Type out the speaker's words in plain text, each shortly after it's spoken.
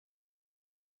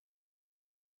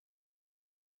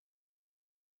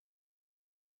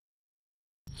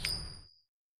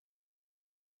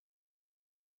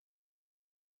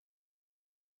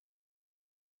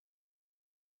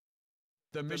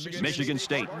Michigan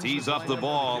State tees up the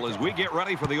ball as we get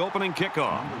ready for the opening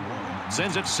kickoff.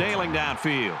 Sends it sailing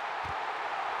downfield.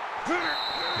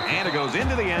 And it goes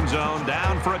into the end zone,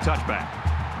 down for a touchback.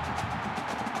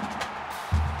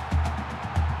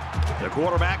 The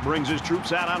quarterback brings his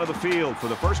troops out onto the field for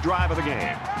the first drive of the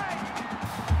game.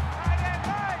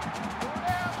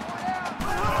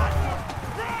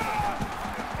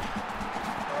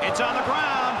 It's on the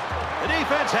ground. The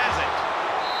defense has it.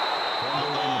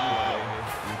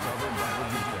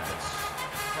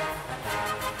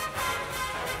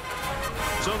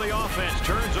 So the offense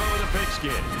turns over the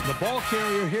pigskin. The ball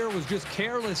carrier here was just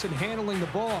careless in handling the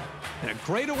ball. And a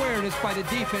great awareness by the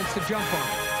defense to jump on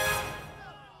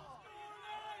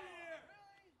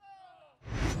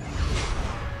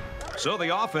it. So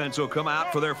the offense will come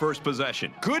out for their first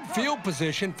possession. Good field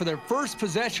position for their first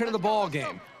possession of the ball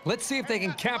game. Let's see if they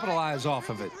can capitalize off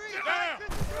of it.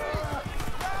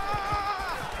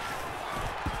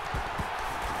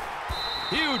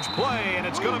 Huge play, and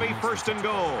it's going to be first and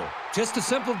goal. Just a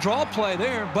simple draw play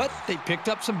there, but they picked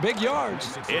up some big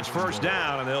yards. It's first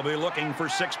down, and they'll be looking for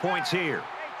 6 points here.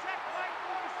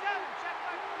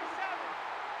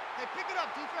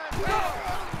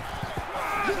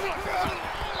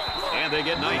 And they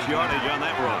get nice yardage on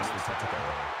that run.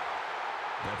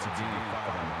 That's a D5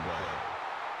 on the play.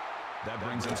 That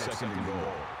brings up second and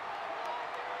goal.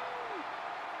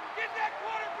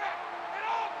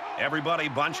 Everybody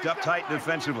bunched up tight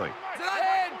defensively.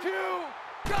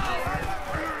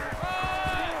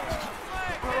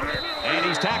 And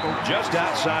he's tackled just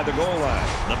outside the goal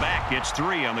line. The back gets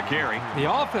 3 on the carry.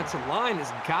 The offensive line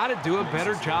has got to do a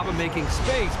better job of making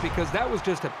space because that was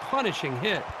just a punishing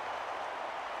hit.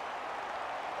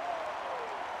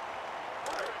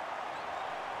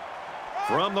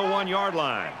 From the 1-yard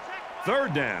line,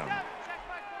 third down.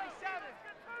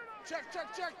 Check.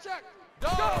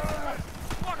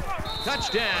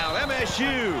 Touchdown,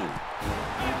 MSU.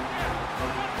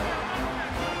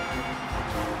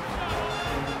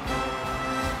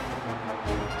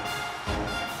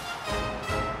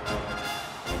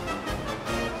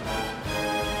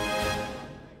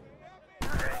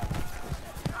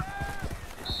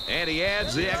 And he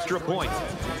adds the extra point.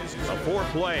 A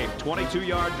 4-play,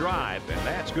 22-yard drive, and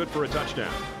that's good for a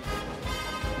touchdown.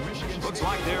 Looks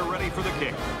like they're ready for the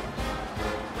kick.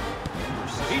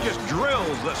 He just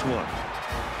drills this one.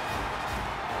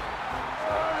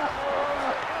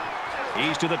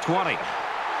 He's to the 20.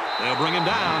 They'll bring him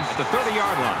down at the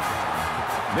 30-yard line.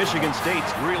 Michigan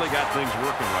State's really got things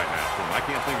working right now. I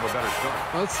can't think of a better start.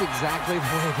 Well, that's exactly the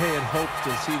way they had hoped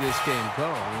to see this game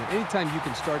go. I mean, anytime you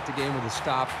can start the game with a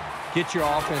stop, get your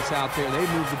offense out there, they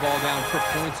move the ball down, put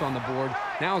points on the board.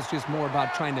 Now it's just more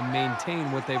about trying to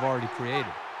maintain what they've already created.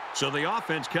 So the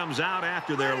offense comes out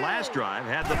after their last drive,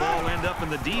 had the ball end up in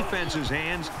the defense's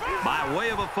hands by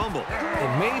way of a fumble.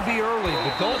 It may be early,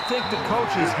 but don't think the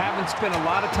coaches haven't spent a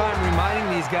lot of time reminding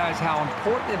these guys how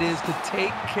important it is to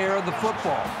take care of the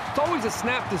football. It's always a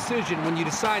snap decision when you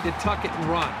decide to tuck it and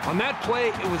run. On that play,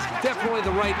 it was definitely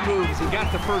the right move as he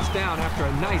got the first down after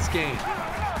a nice gain.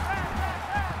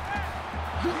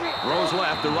 Throws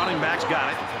left, the running back's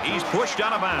got it. He's pushed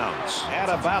out of bounds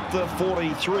at about the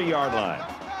 43-yard line.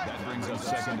 That brings up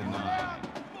second and 9.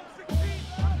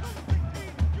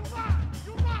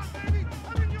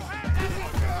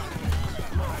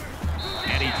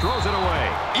 And he throws it away.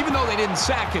 Even though they didn't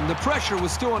sack him, the pressure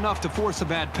was still enough to force a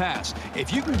bad pass.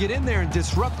 If you can get in there and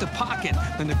disrupt the pocket,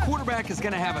 then the quarterback is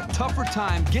going to have a tougher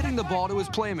time getting the ball to his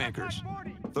playmakers.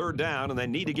 Third down, and they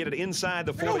need to get it inside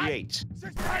the 48.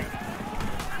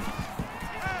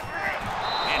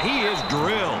 And he is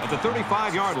drilled at the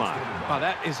 35-yard line. Wow,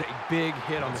 that is a big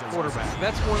hit on the quarterback.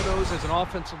 That's one of those as an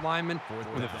offensive lineman,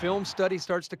 when the film study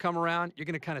starts to come around, you're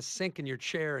going to kind of sink in your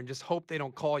chair and just hope they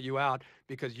don't call you out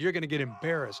because you're going to get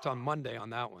embarrassed on Monday on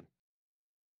that one.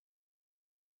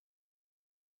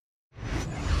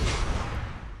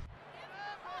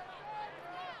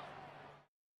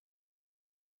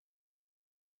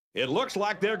 It looks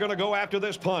like they're going to go after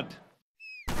this punt.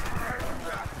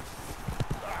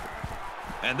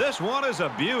 And this one is a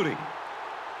beauty.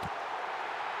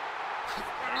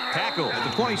 Tackle at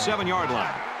the 27-yard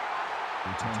line.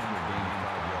 Return for a gain of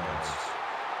 5 yards.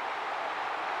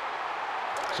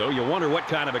 So you wonder what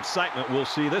kind of excitement we'll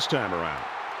see this time around.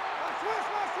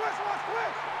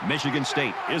 Michigan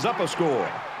State is up a score.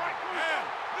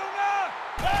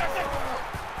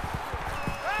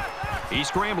 He's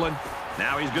scrambling.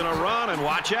 Now he's going to run and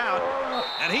watch out.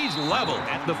 And he's leveled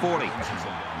at the 40.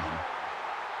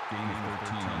 Gain of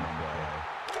 13 on the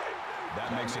play. That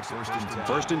makes it first and 10.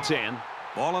 First and 10.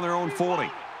 Ball on their own 40.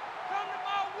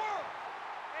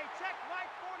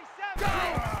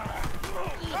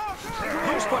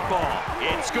 Loose football.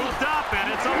 It's scooped up,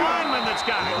 and it's a lineman that's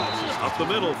got it. Up the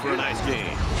middle for a nice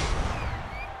gain.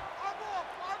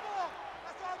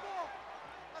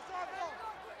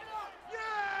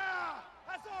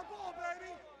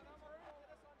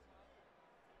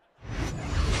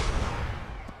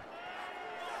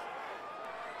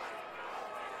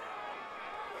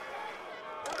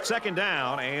 Second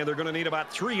down, and they're going to need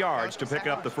about 3 yards to pick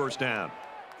up the first down.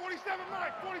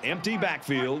 Empty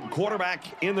backfield,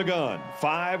 quarterback in the gun,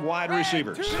 5 wide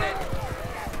receivers.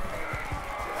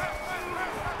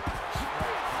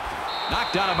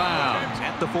 Knocked out of bounds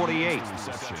at the 48.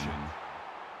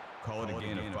 Call it a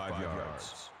gain of 5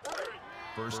 yards.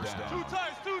 First down. Two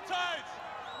tights. 3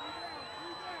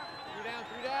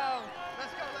 down.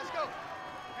 Let's go.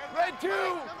 Red 2.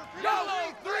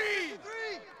 Yellow 3.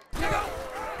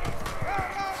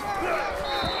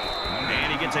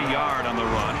 And he gets a yard on the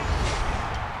run.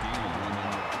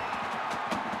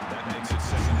 That makes it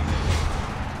 2nd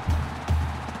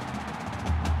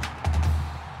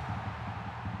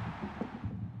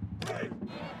and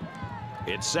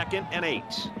 8. It's 2nd and 8.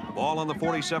 Ball on the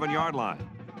 47-yard line.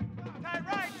 Tight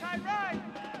right.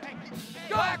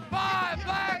 Black 5.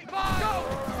 Go.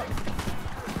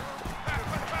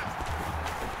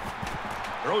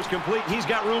 Throws complete. He's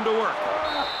got room to work.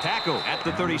 Tackle at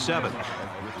the 37.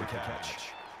 With the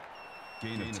catch.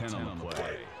 Gain of 10 on the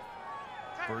play.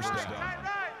 First down.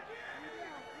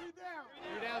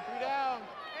 3 down.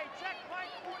 Hey, check Mike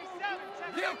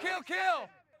 47. Kill.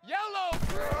 Yellow.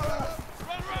 Run.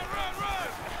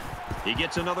 He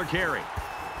gets another carry.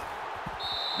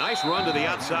 Nice run to the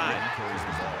outside.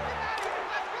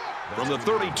 From the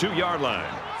 32-yard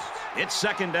line. It's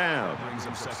 2nd down. Brings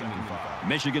him 2nd and 5.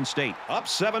 Michigan State up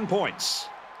 7 points.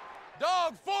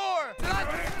 Dog 4.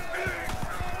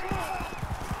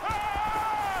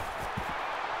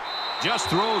 Just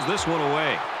throws this one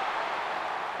away.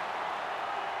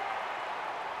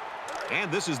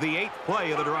 And this is the 8th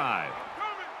play of the drive.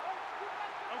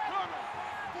 I'm coming.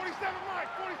 47 Mike.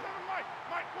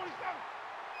 Mike 47.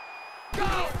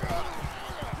 Go.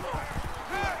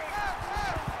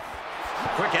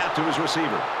 Quick out to his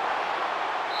receiver.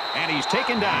 And he's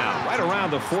taken down right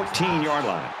around the 14-yard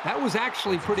line. That was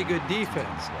actually pretty good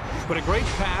defense, but a great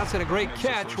pass and a great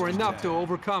catch were enough to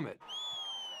overcome it.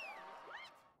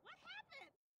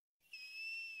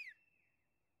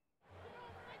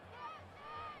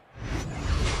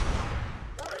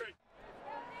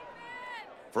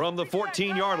 From the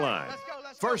 14-yard line.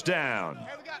 First down.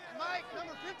 Hey, we got Mike,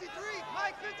 number 53.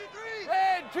 Mike 53.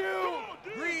 Red 2.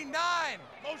 Green 9.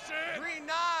 Motion. Green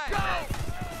 9. Go.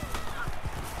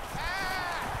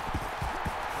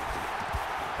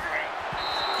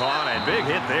 Caught a big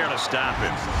hit there to stop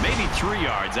him. Maybe 3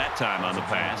 yards that time on the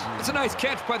pass. It's a nice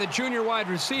catch by the junior wide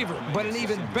receiver, but an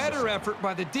even better effort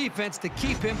by the defense to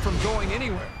keep him from going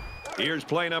anywhere. Here's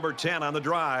play number 10 on the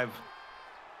drive.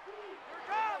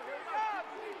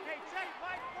 Hey, check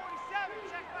Mike 47.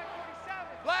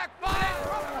 Black 5.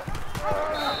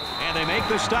 And they make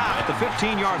the stop at the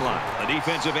 15-yard line. The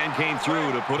defensive end came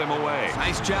through to put him away.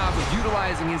 Nice job of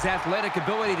utilizing his athletic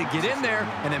ability to get in there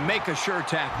and then make a sure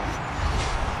tackle.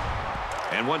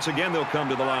 And once again, they'll come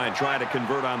to the line, try to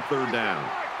convert on 3rd down.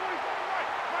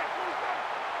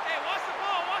 Hey, watch the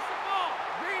ball.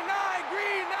 Green 9.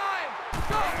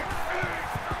 Go.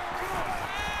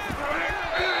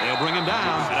 They'll bring him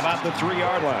down at about the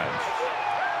 3-yard line.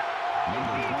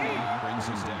 Brings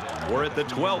him down. We're at the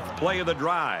 12th play of the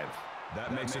drive.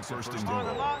 That makes it 1st and goal.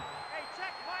 Hey,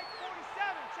 check Mike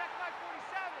 47.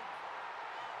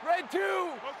 Red 2.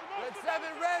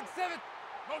 Red 7.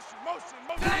 Motion.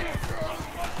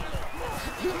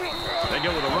 They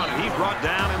go with a run, and he's brought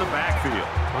down in the backfield.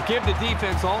 I'll give the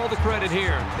defense all the credit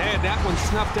here. They had that one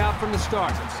snuffed out from the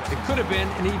start. It could have been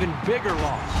an even bigger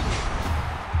loss.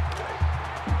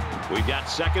 We got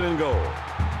 2nd and goal.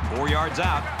 4 yards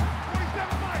out.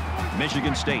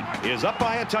 Michigan State is up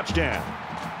by a touchdown.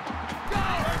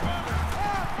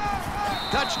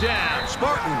 Touchdown,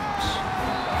 Spartans.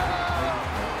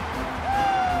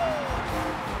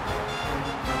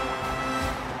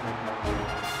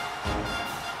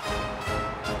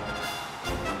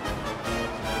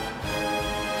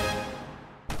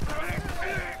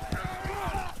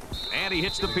 And he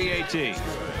hits the PAT.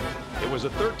 It was a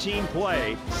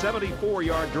 13-play,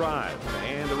 74-yard drive,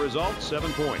 and the result,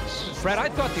 7 points. Fred, I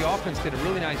thought the offense did a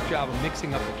really nice job of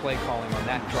mixing up the play calling on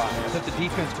that drive. I thought the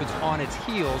defense was on its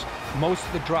heels most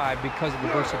of the drive because of the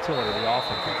versatility of the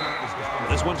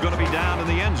offense. This one's going to be down in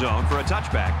the end zone for a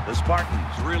touchback. The Spartans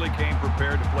really came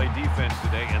prepared to play defense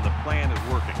today, and the plan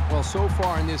is working. Well, so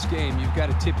far in this game, you've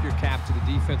got to tip your cap to the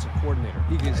defensive coordinator.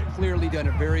 He has clearly done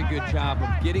a very good job of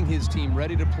getting his team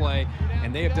ready to play,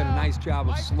 and they have done a nice job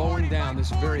of slowing down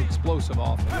this very explosive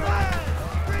offense.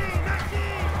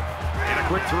 And a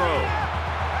quick throw.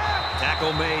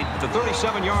 Tackle made at the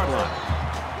 37-yard line.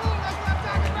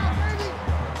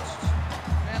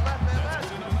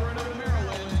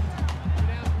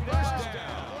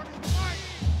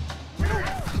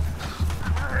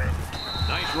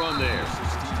 Nice run there.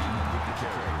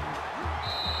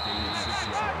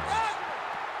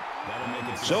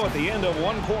 So at the end of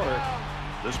one quarter,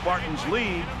 the Spartans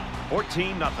lead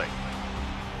 14-0.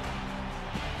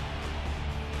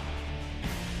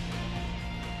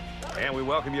 And we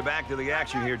welcome you back to the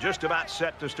action here, just about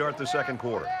set to start the second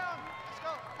quarter. Let's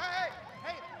go. Hey,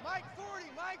 Mike 40,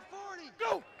 Mike 40.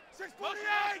 Go.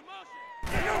 648.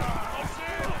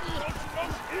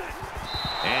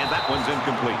 And that one's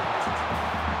incomplete.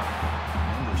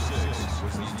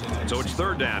 So it's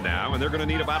third down now, and they're going to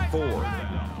need about 4. 4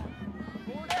 down.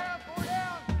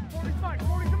 40's Mike,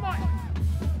 40 to Mike.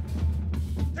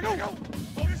 Go.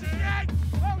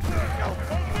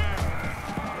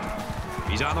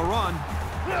 He's on the run.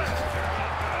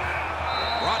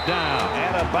 Brought down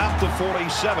at about the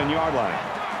 47-yard line.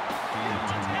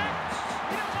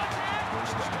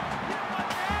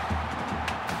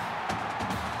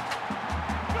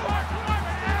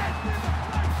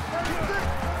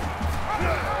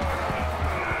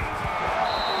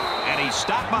 And he's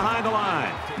stopped behind the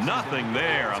line. Nothing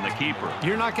there on the keeper.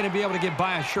 You're not going to be able to get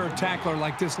by a sure tackler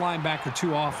like this linebacker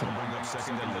too often.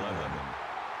 Second and 11.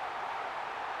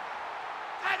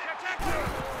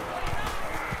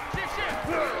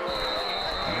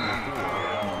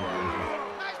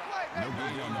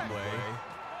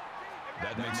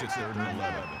 That makes it third and 11. 4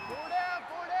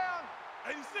 down.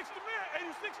 86 to man.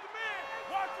 86 to man.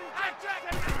 Watch him.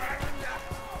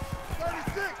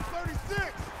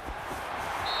 36.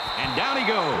 And down he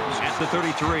goes at the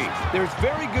 33. There's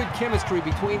very good chemistry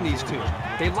between these two.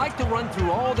 They like to run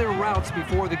through all their routes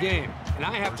before the game. And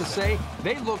I have to say,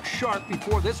 they looked sharp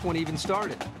before this one even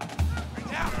started.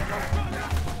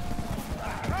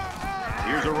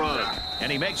 Here's a run.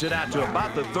 And he makes it out to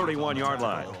about the 31-yard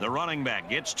line. The running back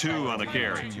gets 2 on the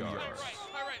carry. 2 yards.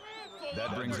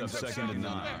 That brings up second and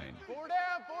 9. 4 down.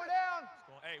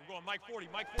 Hey, we're going Mike 40,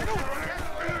 Mike 40.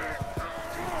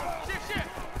 Shift.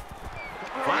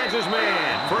 Finds his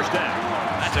man. First down.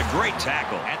 That's a great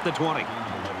tackle at the 20.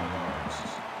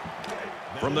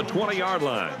 From the 20-yard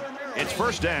line, it's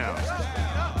first down.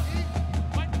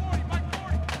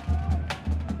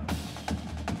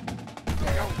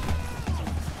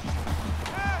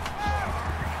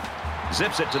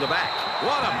 Zips it to the back.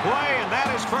 What a play, and that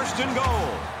is first and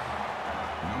goal.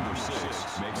 Number 6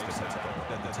 makes the tackle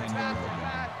at the 10-yard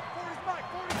line. 40's Mike.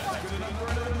 Good enough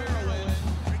for another Maryland.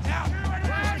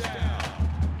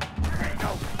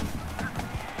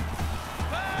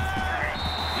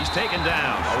 He's taken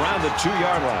down around the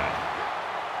 2-yard line.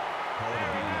 Call it a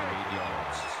gain of 8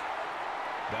 yards.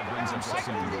 That brings him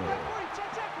second and goal.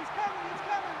 He's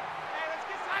coming. Hey, let's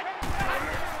get side.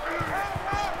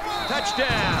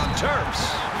 Touchdown, Terps.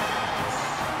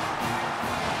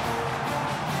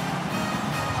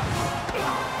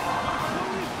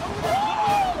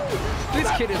 This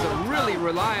kid is a really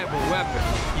reliable weapon.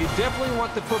 You definitely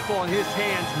want the football in his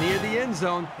hands near the end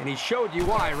zone, and he showed you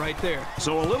why right there.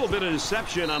 So a little bit of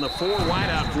deception on the 4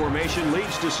 wideout formation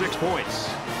leads to 6 points.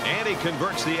 And he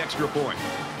converts the extra point.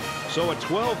 So a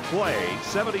 12-play,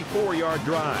 74-yard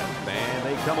drive, and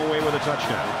they come away with a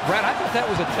touchdown. Brad, I thought that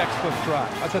was a textbook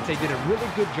drive. I thought they did a really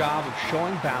good job of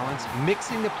showing balance,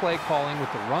 mixing the play calling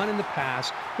with the run and the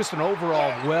pass. Just an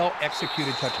overall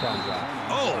well-executed touchdown drive.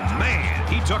 Oh, man,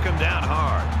 he took him down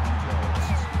hard.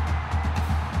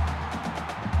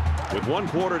 With 1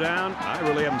 quarter down, I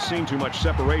really haven't seen too much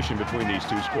separation between these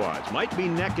two squads. Might be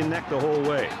neck and neck the whole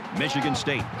way. Michigan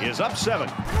State is up 7.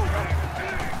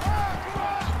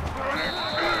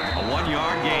 A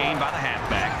 1-yard gain by the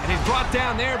halfback. And he's brought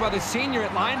down there by the senior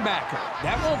at linebacker.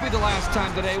 That won't be the last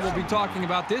time today we'll be talking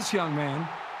about this young man.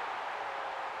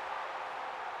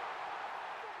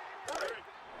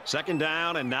 Second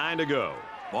down and 9 to go.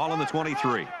 Ball on the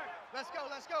 23. Let's go.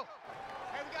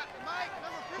 Hey, we got Mike,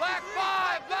 number 53. Black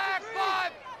 5.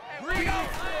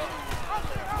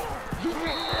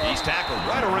 He's tackled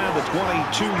right around the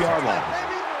 22-yard line.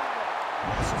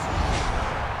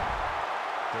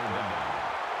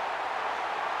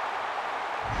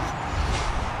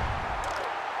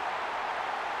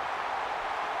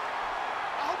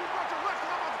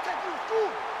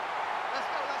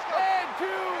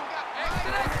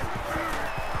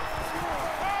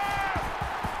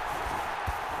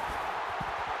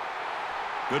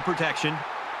 Good protection.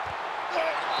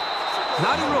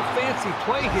 Not a real fancy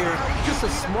play here, just a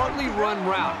smartly run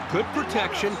route. Good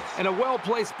protection and a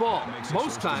well-placed ball.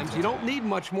 Most times, you don't need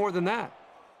much more than that.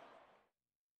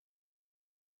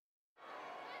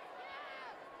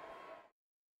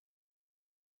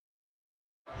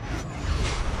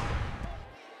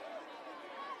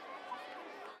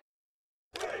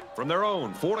 From their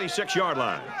own 46-yard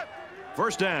line.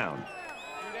 First down.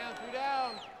 Three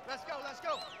down. Let's go, let's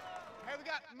go. Hey, we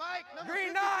got Mike, number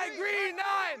Green 53. nine, green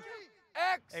nine.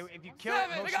 X. Hey, if you kill it,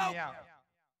 seven, motion go. me out.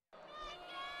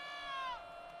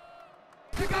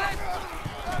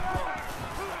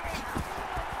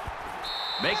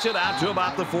 Makes it out to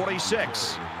about the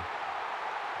 46.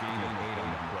 Gain of 8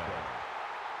 on the play.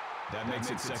 That makes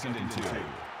it 2nd and 2. Let's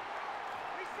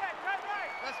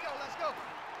go, let's go.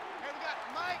 Hey, we got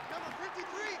Mike, number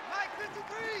 53. Mike,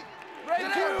 53.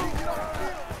 Red two.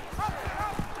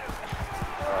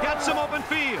 Got some open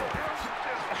field.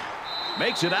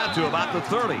 Makes it out to about the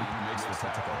 30. Makes the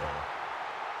tackle.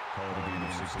 Called a gain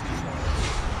of 16 yards.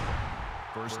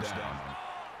 First down.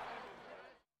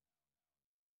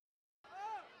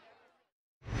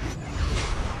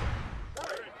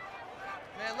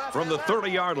 From the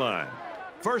 30-yard line.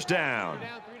 First down.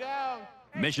 Three down.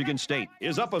 Michigan State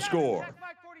is up a score.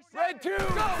 Red two.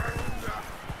 Go.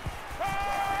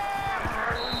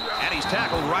 And he's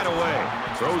tackled right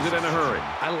away. Throws it in a hurry.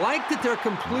 I like that they're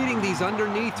completing these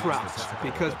underneath routes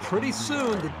because pretty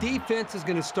soon the defense is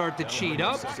going to start to cheat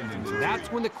up.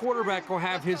 That's when the quarterback will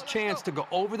have his chance to go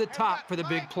over the top for the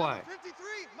big play.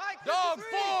 53. Mike, 53. Dog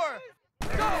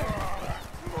four. Go.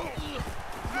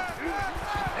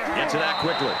 Gets it out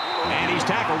quickly. And he's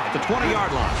tackled at the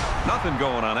 20-yard line. Nothing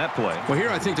going on that play. Well, here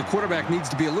I think the quarterback needs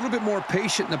to be a little bit more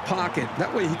patient in the pocket.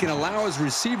 That way he can allow his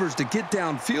receivers to get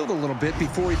downfield a little bit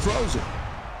before he throws it.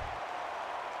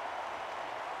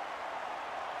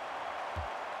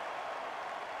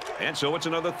 And so it's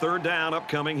another third down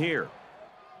upcoming here.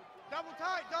 Double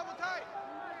tight, double tight.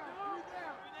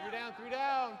 Three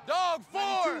down. Dog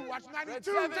four. 92, watch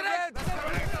 92. Red seven, red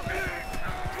seven.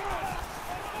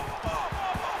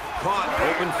 Caught,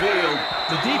 open field.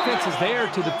 The defense is there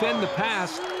to defend the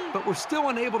pass, but we're still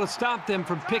unable to stop them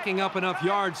from picking up enough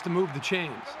yards to move the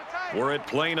chains. We're at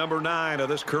play number 9 of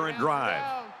this current drive.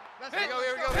 Let's Here we go,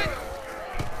 here we go, here we go.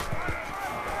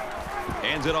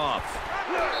 Hands it off.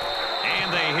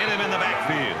 And they hit him in the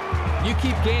backfield. You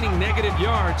keep gaining negative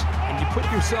yards, and you put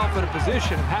yourself in a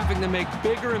position of having to make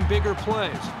bigger and bigger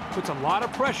plays. Puts a lot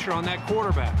of pressure on that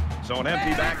quarterback. So an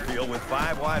empty backfield with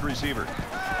 5 wide receivers.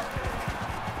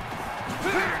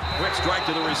 Quick strike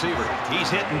to the receiver. He's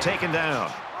hit and taken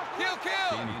down. Kill,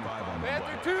 kill. Gaining 5 on the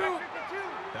Panther play. two.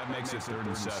 That makes it 3rd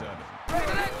and 7.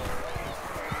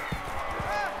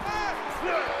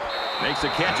 Makes the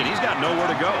catch, and he's got nowhere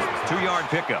to go. 2-yard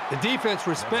pickup. The defense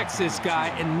respects this guy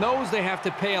and knows they have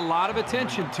to pay a lot of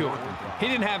attention to him. He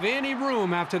didn't have any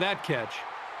room after that catch.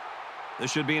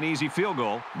 This should be an easy field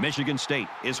goal. Michigan State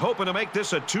is hoping to make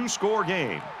this a 2-score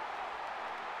game.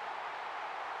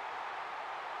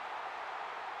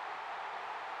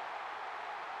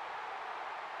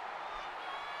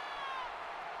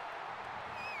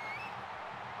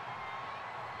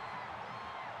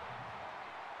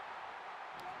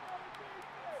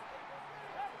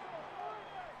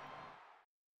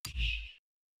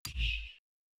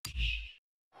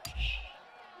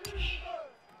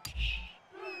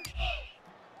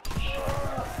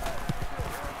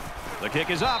 The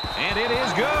kick is up, and it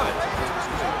is good.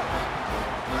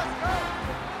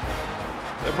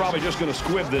 They're probably just going to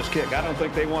squib this kick. I don't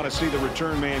think they want to see the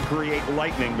return man create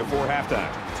lightning before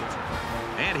halftime.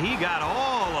 And he got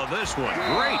all of this one.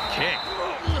 Great kick.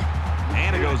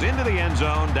 And it goes into the end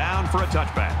zone, down for a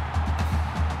touchback.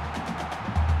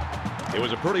 It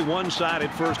was a pretty one-sided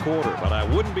first quarter, but I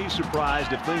wouldn't be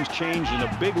surprised if things changed in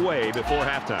a big way before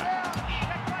halftime.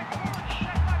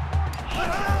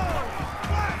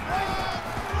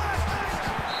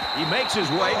 He makes his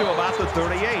way to about the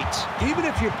 38. Even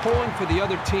if you're pulling for the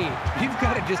other team, you've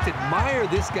got to just admire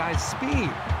this guy's speed.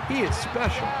 He is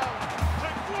special.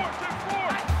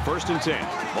 First and 10.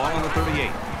 Ball on the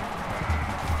 38.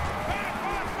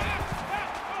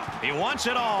 He wants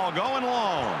it all, going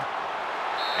long.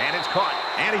 And it's caught,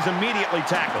 and he's immediately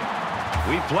tackled.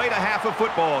 We've played a half of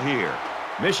football here.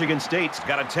 Michigan State's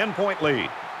got a 10-point lead.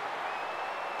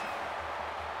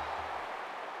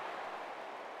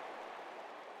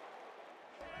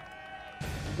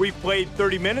 We've played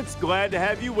 30 minutes. Glad to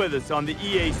have you with us on the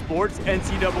EA Sports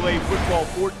NCAA Football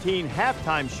 14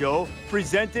 halftime show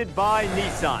presented by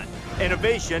Nissan.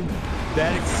 Innovation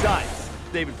that excites.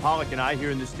 David Pollack and I here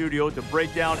in the studio to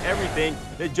break down everything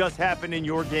that just happened in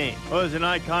your game. Well, as an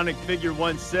iconic figure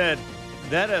once said,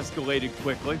 that escalated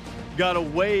quickly. Got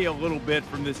away a little bit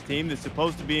from this team that's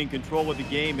supposed to be in control of the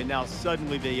game, and now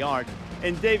suddenly they aren't.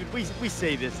 And David, we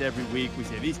say this every week. We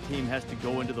say this team has to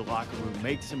go into the locker room,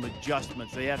 make some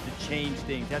adjustments. They have to change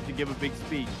things, have to give a big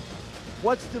speech.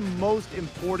 What's the most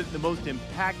important, the most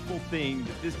impactful thing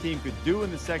that this team could do in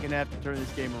the second half to turn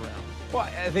this game around? Well,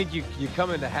 I think you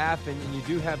come into half and you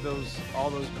do have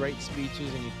all those great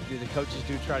speeches, and the coaches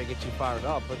do try to get you fired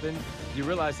up, but then you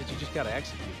realize that you just got to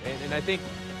execute. And I think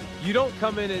you don't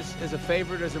come in as a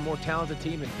favorite, as a more talented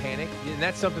team and panic, and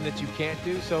that's something that you can't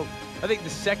do. So I think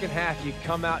the second half, you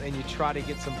come out and you try to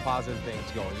get some positive things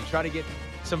going. You try to get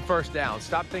some first downs.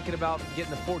 Stop thinking about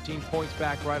getting the 14 points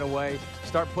back right away.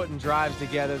 Start putting drives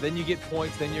together. Then you get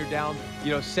points. Then you're down,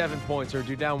 7 points, or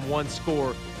you're down 1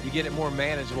 score. You get it more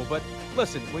manageable. But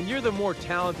listen, when you're the more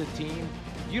talented team,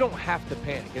 you don't have to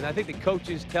panic. And I think the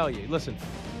coaches tell you, listen,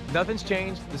 nothing's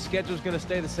changed. The schedule's going to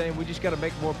stay the same. We just got to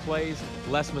make more plays,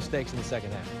 less mistakes in the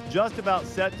second half. Just about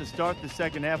set to start the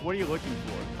second half. What are you looking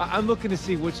for? I'm looking to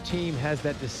see which team has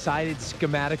that decided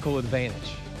schematical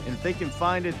advantage. And if they can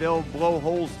find it, they'll blow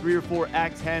holes 3 or 4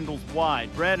 axe handles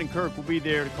wide. Brad and Kirk will be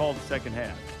there to call the second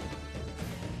half.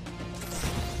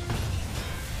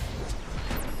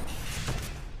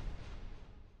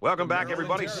 Welcome back,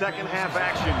 everybody. Second half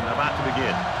action about to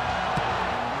begin.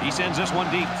 He sends this one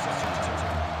deep.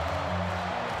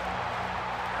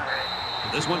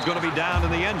 This one's going to be down in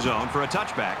the end zone for a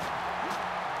touchback.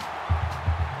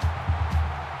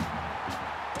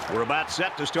 We're about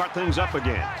set to start things up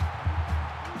again.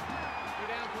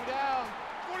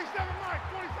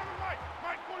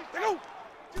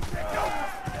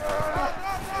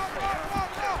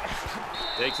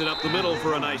 Takes it up the middle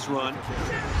for a nice run. Gain of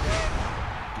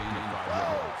 5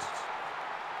 yards.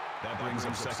 That brings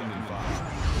him 2nd and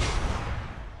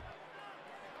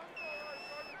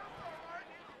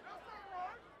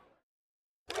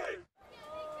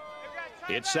 5.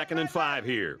 It's 2nd and 5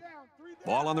 here.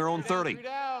 Ball on their own 30.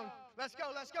 Let's go,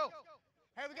 let's go.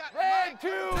 Hey, we got Red 2.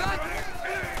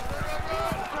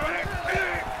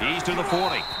 He's to the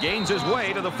 40. Gains his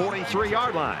way to the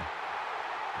 43-yard line.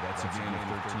 That's a gain of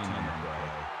 13 on the play.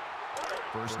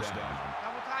 First down.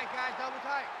 Double tight, guys, double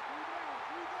tight.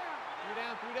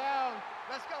 3 down.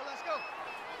 Let's go, let's go.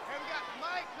 Hey, we got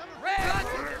Mike, number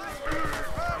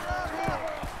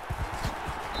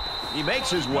 3. He makes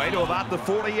his way to about the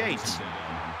 48. Called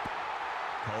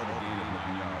a gain of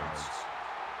 9 yards.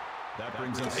 That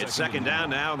brings him It's 2nd down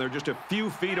now, and they're just a few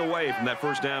feet away from that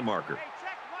first down marker.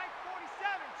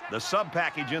 The sub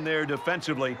package in there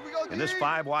defensively in this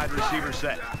 5 wide receiver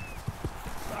set.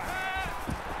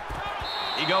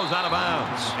 He goes out of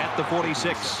bounds at the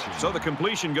 46. So the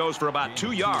completion goes for about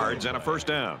 2 yards and a first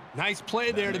down. Nice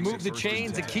play there to move the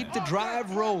chains and keep the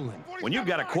drive rolling. When you've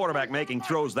got a quarterback making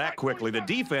throws that quickly, the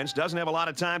defense doesn't have a lot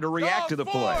of time to react to the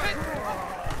play.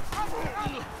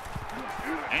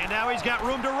 And now he's got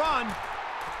room to run.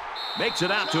 Makes it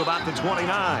out to about the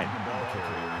 29.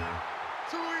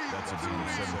 That's a gain of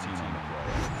 17 on the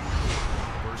play.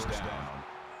 First down.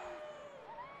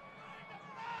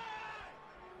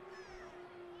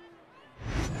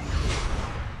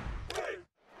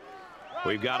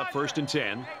 We've got a 1st and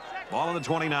 10. Ball on the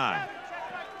 29.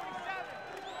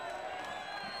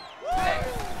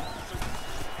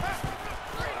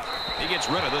 He gets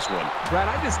rid of this one. Brad,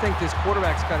 I just think this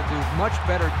quarterback's got to do a much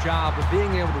better job of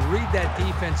being able to read that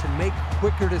defense and make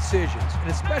quicker decisions. And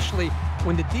especially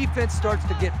when the defense starts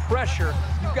to get pressure,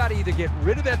 you've got to either get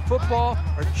rid of that football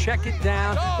or check it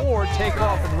down or take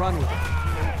off and run with it.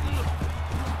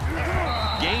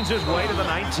 Gains his way to the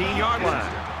 19-yard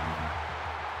line.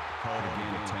 Called a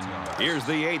gain of 10 yards. Here's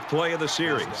the 8th play of the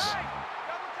series. Double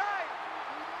tight.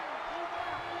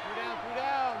 3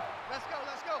 down. Let's go,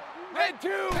 let's go. Red 2.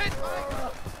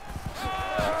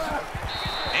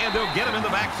 And they'll get him in the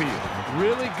backfield.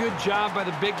 Really good job by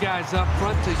the big guys up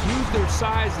front to use their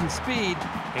size and speed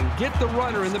and get the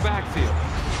runner in the backfield.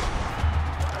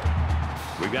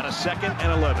 We've got a 2nd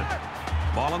and 11.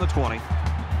 Ball on the 20. 3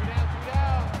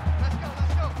 down. Let's go,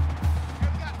 let's go. Hey,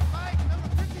 we got Mike, number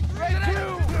 53. Red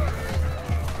 2.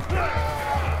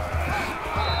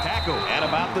 Tackle at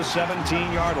about the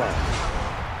 17-yard line.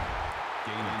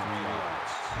 Gain of 3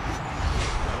 yards.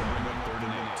 That'll bring up 3rd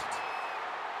and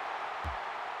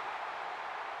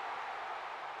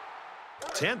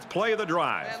 8. 10th play of the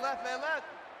drive. Man left, man left.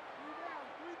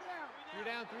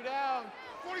 3 down.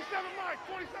 47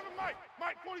 Mike.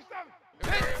 Mike 47.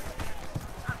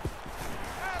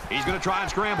 He's going to try and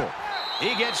scramble.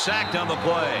 He gets sacked on the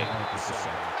play.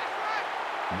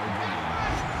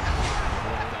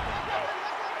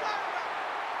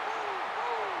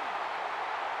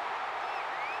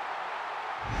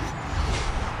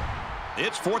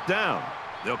 It's 4th down.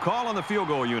 They'll call on the field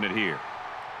goal unit here.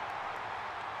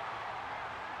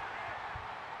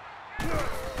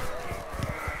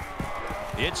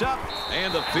 It's up,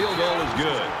 and the field goal is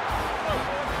good.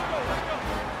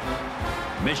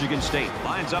 Michigan State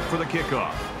lines up for the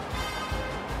kickoff.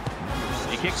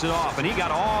 He kicks it off, and he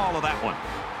got all of that one.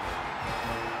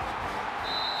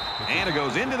 And it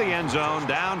goes into the end zone,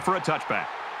 down for a touchback.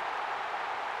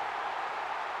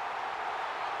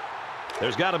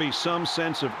 There's got to be some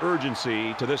sense of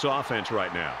urgency to this offense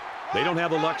right now. They don't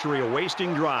have the luxury of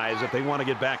wasting drives if they want to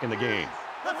get back in the game.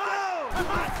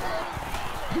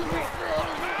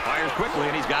 Fires quickly,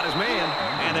 and he's got his man.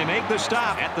 And they make the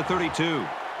stop at the 32. Gain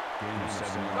of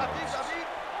 7 yards.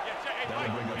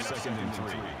 That'll bring up 2nd and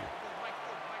 3.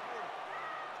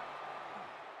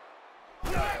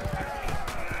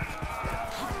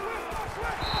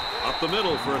 Up the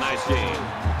middle for a nice gain.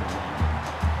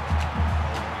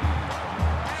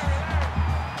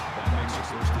 That makes it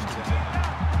 1st and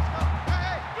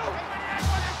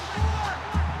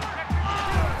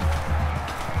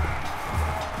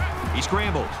 10. He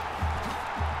scrambles.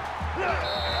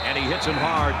 And he hits him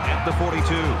hard at the 42.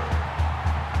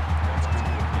 That's good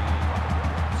for a gain of 5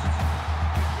 yards.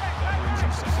 That brings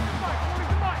him 2nd and 5.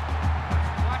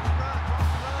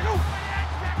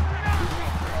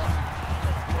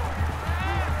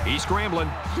 He's scrambling.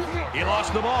 He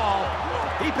lost the ball.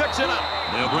 He picks it up.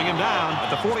 They'll bring him down at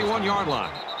the 41-yard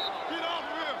line. Get off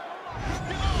of him.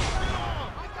 Get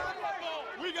off.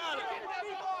 We got it.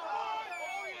 Oh,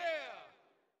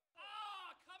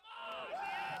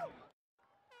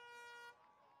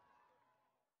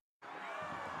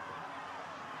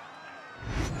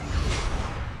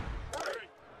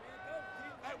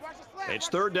 yeah. It's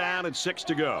 3rd down and 6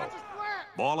 to go.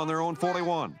 Ball on their own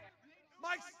 41.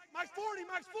 Mike's 40.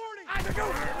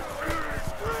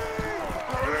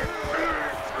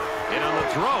 And on the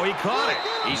throw, he caught it.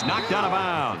 He's knocked out of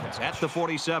bounds at the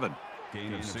 47.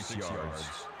 Gain of 6 yards.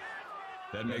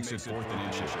 That makes it 4th and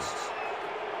inches.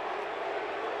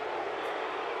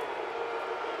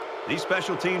 These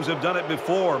special teams have done it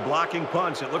before, blocking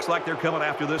punts. It looks like they're coming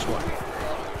after this one.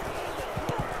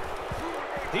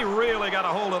 He really got a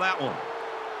hold of that one.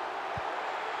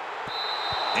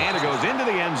 And it goes into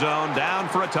the end zone, down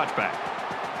for a touchback.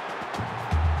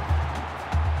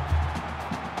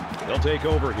 They'll take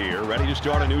over here, ready to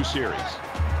start a new series.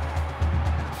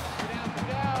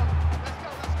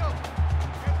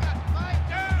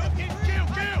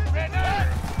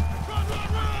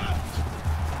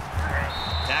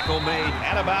 Tackle made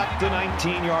at about the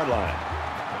 19-yard line.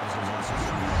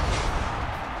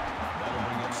 That'll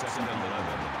bring up 2nd and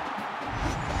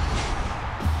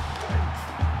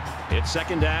 11. It's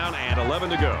 2nd down and 11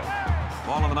 to go.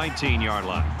 Ball on the 19-yard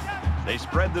line. They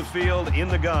spread the field in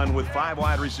the gun with 5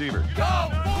 wide receivers.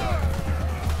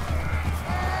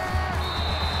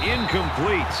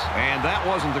 Incomplete. And that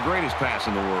wasn't the greatest pass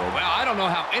in the world. Well, I don't know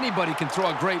how anybody can throw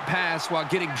a great pass while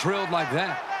getting drilled like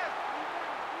that.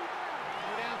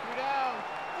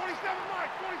 47 Mike.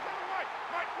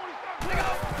 47.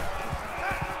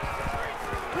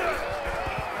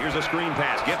 Here's a screen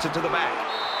pass. Gets it to the back.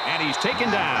 And he's taken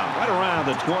down right around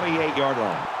the 28-yard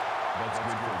line. That's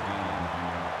good for a gain of 9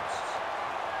 yards.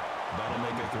 That'll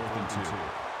make it 4th and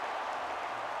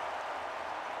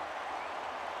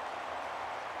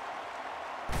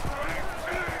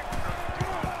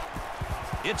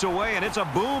 2. It's away, and it's a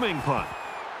booming punt.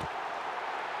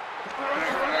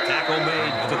 Tackle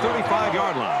made at the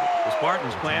 35-yard line. The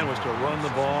Spartans' plan was to run the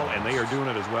ball, and they are doing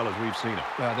it as well as we've seen it.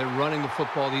 They're running the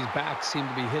football. These backs seem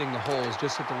to be hitting the holes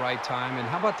just at the right time. And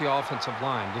how about the offensive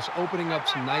line? Just opening up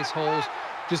some nice holes,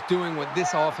 just doing what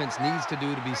this offense needs to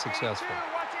do to be successful.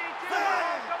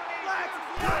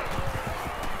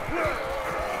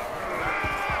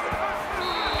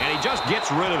 And he just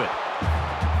gets rid of it.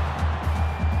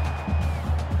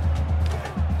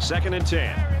 2nd and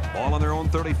 10. Ball on their own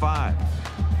 35.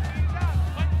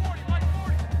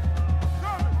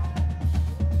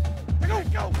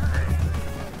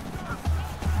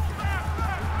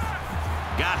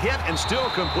 Got hit and still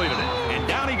completed it. And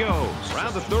down he goes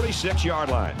around the 36-yard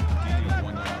line. Gain of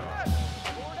 1 yard.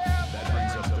 That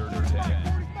brings up 3rd and 10.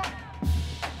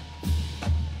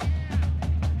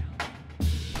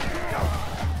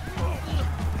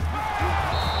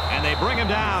 And they bring him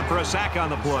down for a sack on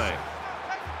the play.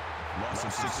 Loss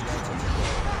of 6 yards on the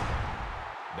play.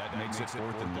 That makes it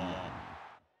 4th and long.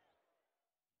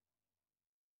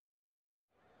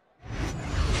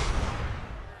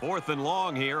 Fourth and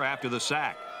long here after the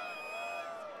sack.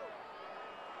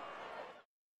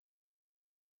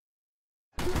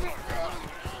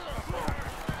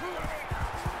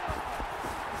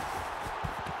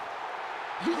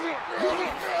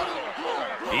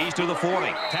 He's to the 40.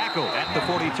 Tackle at the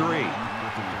 43.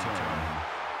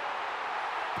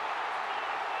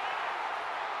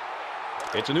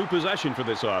 It's a new possession for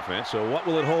this offense, so what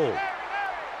will it hold?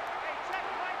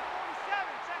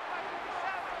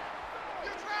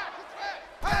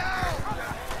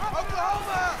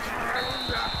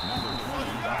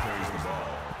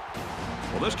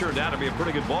 Well, this turned out to be a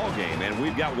pretty good ball game, and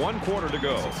we've got 1 quarter to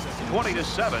go.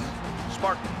 20-7,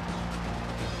 Spartans.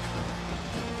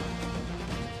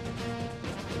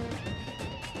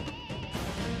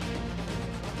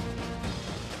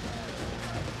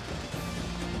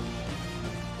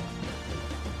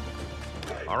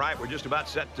 All right, we're just about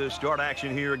set to start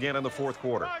action here again in the 4th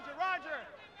quarter. Roger, Roger.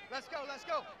 Let's go, let's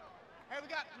go. Hey, we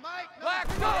got Mike.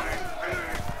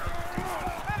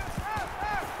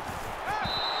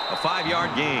 A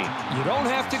 5-yard gain. You don't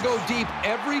have to go deep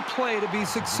every play to be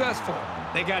successful.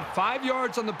 They got 5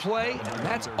 yards on the play, and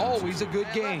that's always a good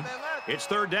gain. It's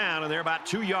 3rd down, and they're about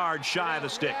 2 yards shy of the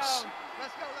sticks.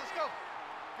 Let's go, let's go.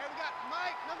 Hey, we got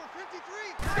Mike, number 53.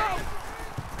 Go!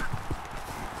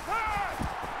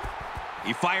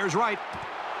 He fires right.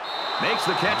 Makes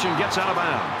the catch and gets out of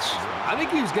bounds. I think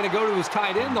he was going to go to his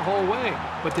tight end the whole way,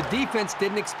 but the defense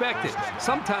didn't expect it.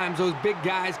 Sometimes those big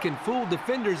guys can fool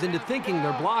defenders into thinking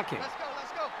they're blocking. Let's go,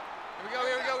 let's go. Here we go,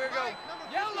 here we go, here we go.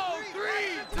 Yellow 3.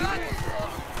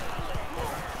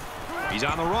 He's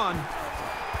on the run.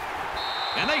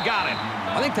 And they got him.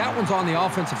 I think that one's on the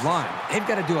offensive line. They've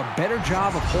got to do a better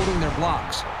job of holding their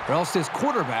blocks, or else this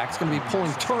quarterback's going to be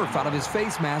pulling turf out of his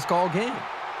face mask all game.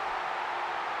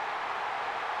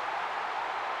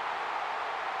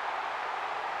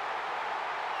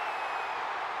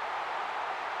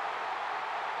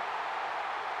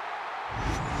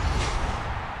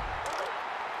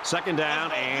 Second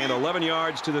down and 11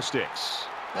 yards to the sticks.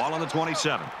 Ball on the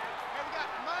 27. Hey, we got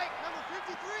Mike, number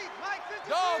 53. Mike, 53.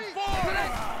 Go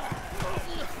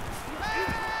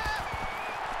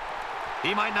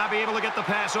He might not be able to get the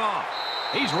pass off.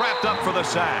 He's wrapped up for the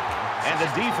sack. And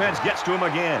the defense gets to him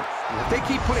again. If they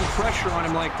keep putting pressure on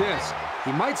him like this,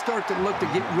 he might start to look to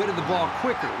get rid of the ball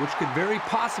quicker, which could very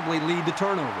possibly lead to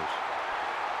turnovers.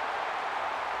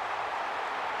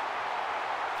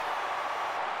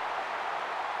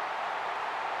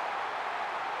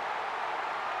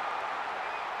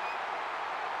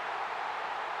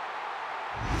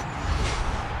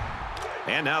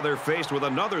 And now they're faced with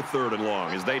another 3rd and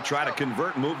long as they try to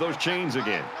convert and move those chains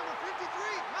again. Number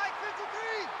 53. Mike,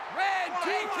 53. Red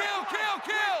team, kill, kill,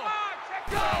 kill.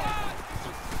 Go.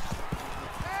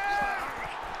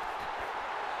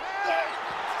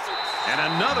 And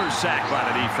another sack by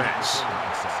the defense.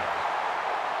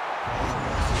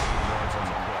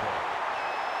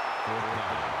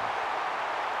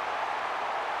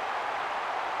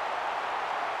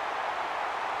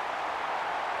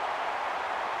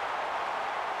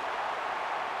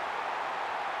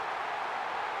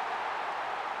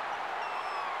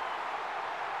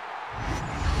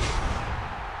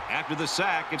 After the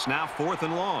sack, it's now 4th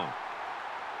and long.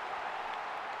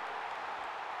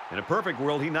 In a perfect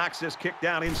world, he knocks this kick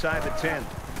down inside the 10.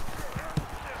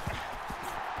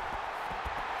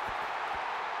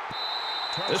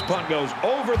 This punt goes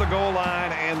over the goal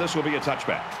line, and this will be a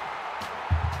touchback.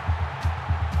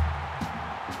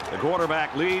 The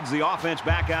quarterback leads the offense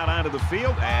back out onto the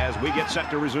field as we get set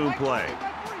to resume play.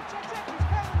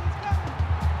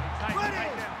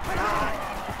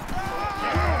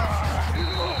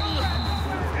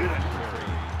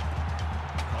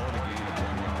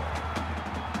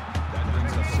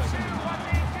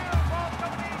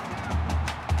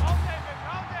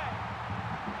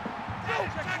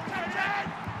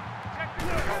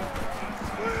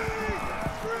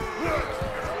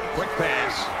 Quick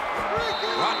pass.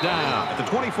 Brought down at the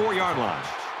 24-yard line.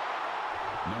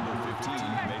 Number 15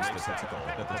 makes the tackle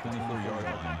at the 24-yard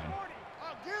line.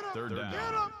 Third down. Get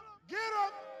him. Get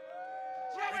him.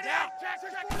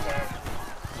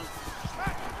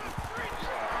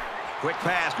 Quick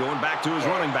pass going back to his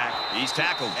running back. He's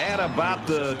tackled at about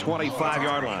the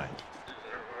 25-yard line.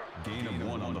 Gain of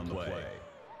 1 on the play.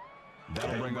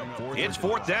 That'll bring up 4th. It's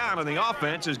 4th down, and the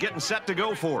offense is getting set to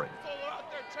go for it.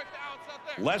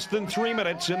 Less than 3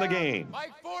 minutes in the game.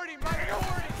 Mike 40, Mike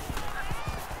 40.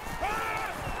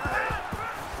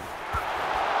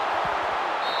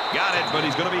 Got it, but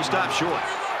he's going to be stopped short.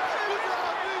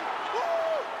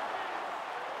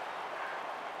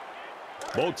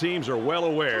 Both teams are well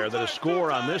aware that a score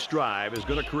on this drive is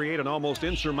going to create an almost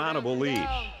insurmountable lead.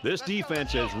 This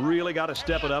defense has really got to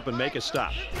step it up and make a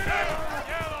stop.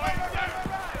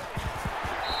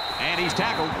 And he's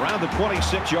tackled around the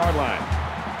 26-yard line.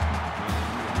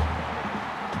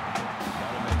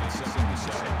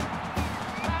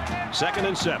 2nd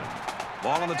and 7.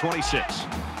 Ball on the 26.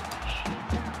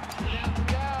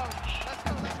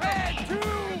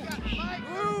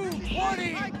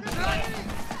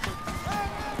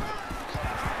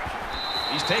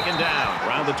 He's taken down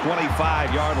around the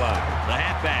 25-yard line. The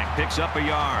halfback picks up a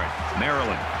yard.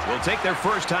 Maryland will take their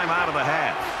first time out of the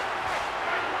half.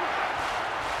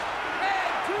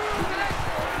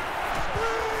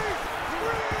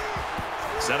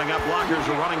 Setting up blockers,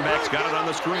 the running back's got it on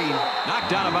the screen.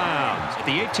 Knocked out of bounds at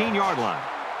the 18-yard line.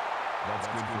 That's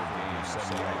good for a gain of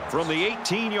 7 yards. From the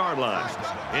 18-yard line,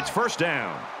 it's first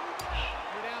down.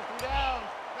 Three down.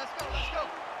 Let's go.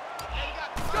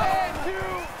 And 2,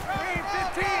 3,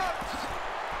 15.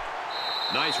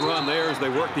 Nice run there as they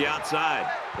work the outside.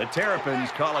 The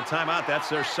Terrapins call a timeout. That's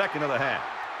their second of the half.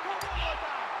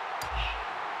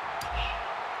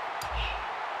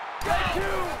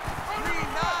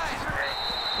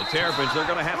 The Terrapins, they're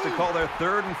going to have to call their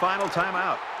third and final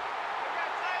timeout.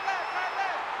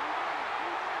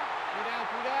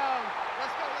 Three down.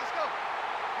 Let's go.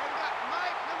 And we got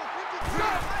Mike, number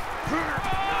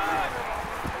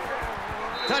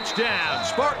 53. Touchdown,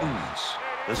 Spartans.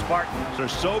 The Spartans are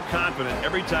so confident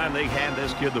every time they hand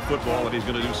this kid the football that he's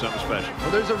going to do something special.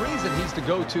 Well, there's a reason he's the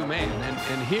go-to man.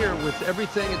 And here, with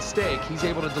everything at stake, he's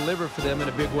able to deliver for them in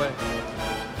a big way.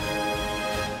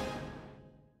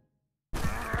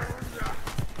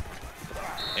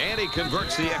 And he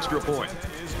converts the extra point.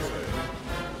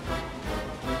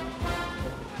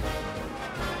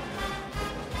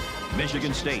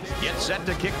 Michigan State gets set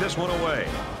to kick this one away.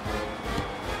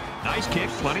 Nice kick,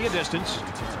 plenty of distance.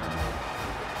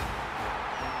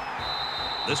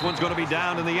 This one's going to be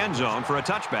down in the end zone for a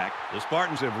touchback. The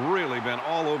Spartans have really been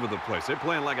all over the place. They're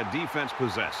playing like a defense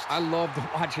possessed. I love to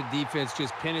watch a defense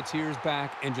just pin its ears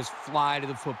back and just fly to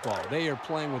the football. They are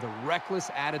playing with a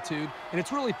reckless attitude, and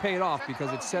it's really paid off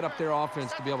because it set up their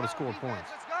offense to be able to score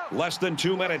points. Less than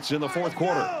 2 minutes in the fourth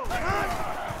quarter.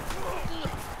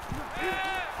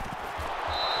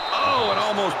 Oh, it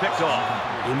almost picked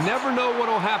off. You never know what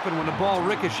will happen when the ball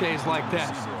ricochets like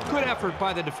that. Good effort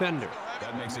by the defender.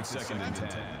 That makes it 2nd and 10.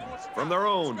 From their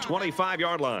own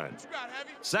 25-yard line.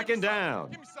 Second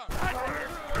down.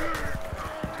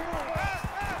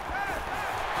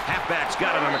 Halfback's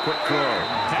got it on a quick throw.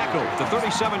 Tackle at the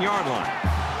 37-yard line.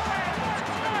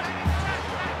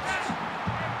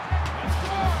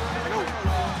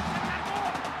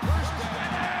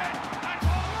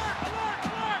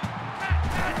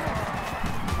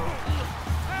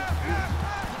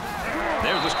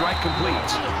 There's the strike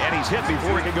complete, and he's hit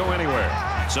before he can go anywhere.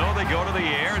 So they go to the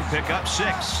air and pick up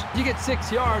 6. You get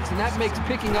 6 yards, and that makes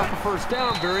picking up a first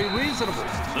down very reasonable.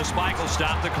 The spike will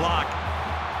stop the clock.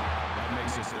 That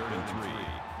makes it 3rd and 3.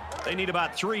 They need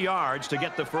about 3 yards to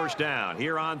get the first down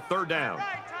here on 3rd down.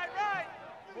 Right.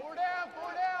 4 down.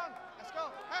 Let's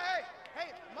go.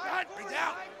 Hey, Mike. Be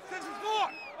down. 6 and 4.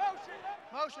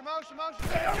 Motion.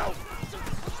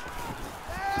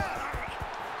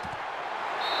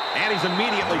 And he's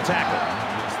immediately tackled.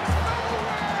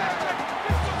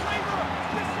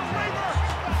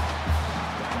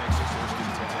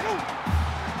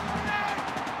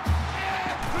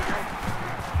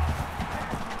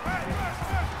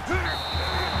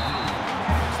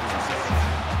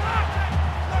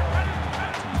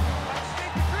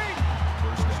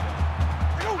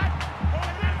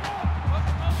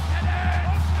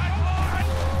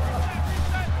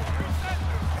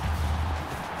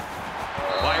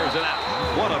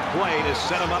 To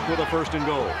set him up with a 1st and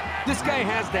goal. This guy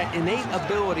has that innate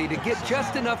ability to get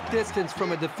just enough distance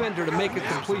from a defender to make a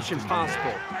completion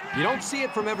possible. You don't see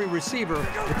it from every receiver,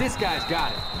 but this guy's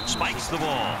got it. Spikes the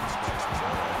ball.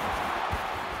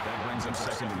 That brings up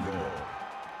 2nd and goal.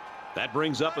 That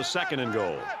brings up a 2nd and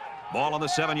goal. Ball on the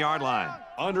 7-yard line.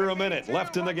 Under a minute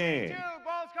left in the game.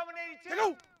 Ball's coming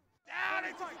 82. Down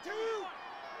 82.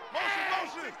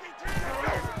 Motion.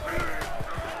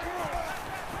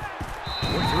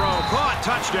 Throw caught,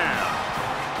 touchdown.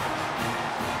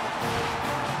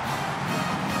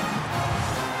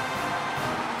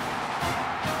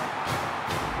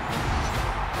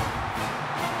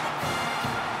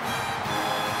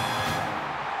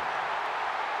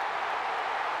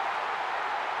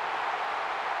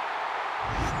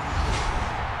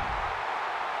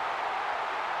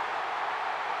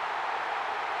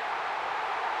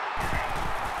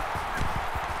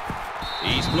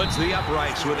 He splits the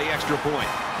uprights with the extra point.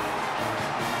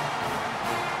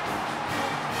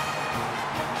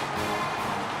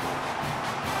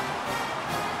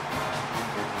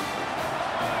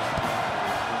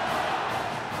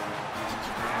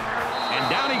 And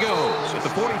down he goes at the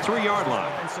 43-yard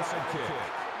line. Offensive kick.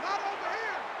 Not over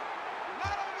here.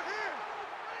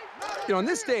 You know, in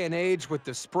this day and age with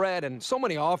the spread and so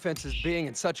many offenses being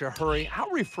in such a hurry, how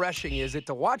refreshing is it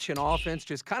to watch an offense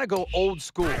just kind of go old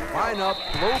school, line up,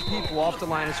 blow people off the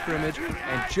line of scrimmage,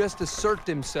 and just assert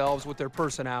themselves with their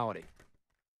personality?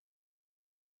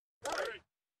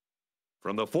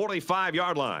 From the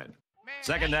 45-yard line,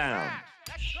 second down.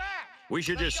 We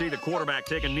should just see the quarterback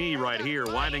take a knee right here,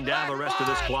 winding down the rest of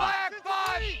this clock.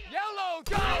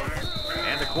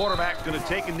 And the quarterback's going to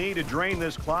take a knee to drain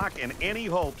this clock and any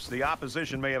hopes the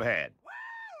opposition may have had.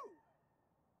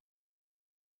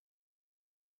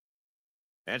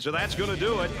 And so that's going to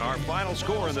do it. Our final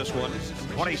score in this one,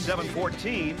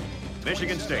 27-14,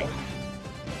 Michigan State.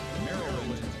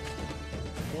 Maryland,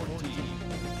 14.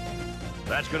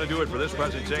 That's going to do it for this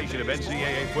presentation of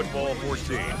NCAA Football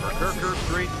 14. For Kirk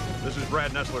Street, this is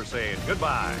Brad Nessler saying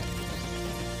goodbye.